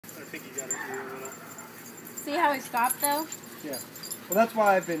See how he stopped though? Yeah. Well, that's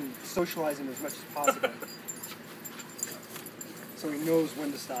why I've been socializing as much as possible. So he knows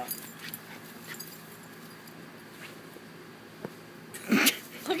when to stop.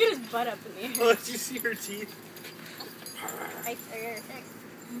 Look at his butt up in the air. Oh, did you see her teeth? Right there.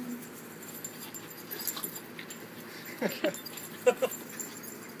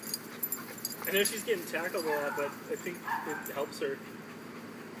 I know she's getting tackled a lot, but I think it helps her.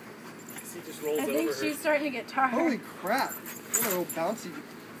 He just rolls I over think her. she's starting to get tired. Holy crap! What a little bouncy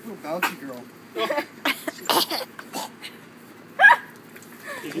girl.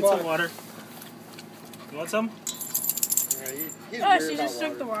 You get some water. You want some? Yeah, he's Oh, weird she about just shook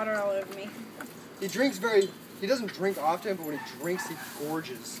water. the water all over me. He doesn't drink often, but when he drinks, he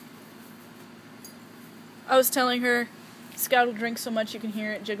gorges. I was telling her Scout will drink so much you can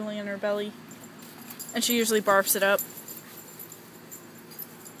hear it jiggling in her belly. And she usually barfs it up.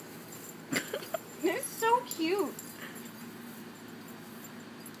 They're so cute.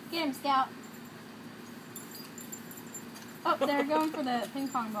 Get him, Scout. Oh, they're going for the ping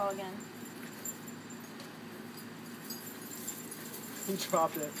pong ball again. He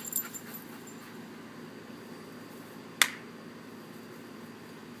dropped it.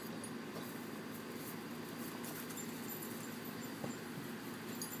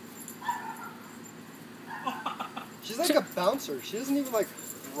 She's like a bouncer. She doesn't even like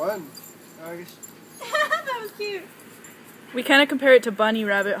run. That was cute. We kind of compare it to bunny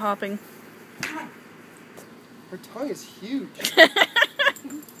rabbit hopping. Her tongue is huge.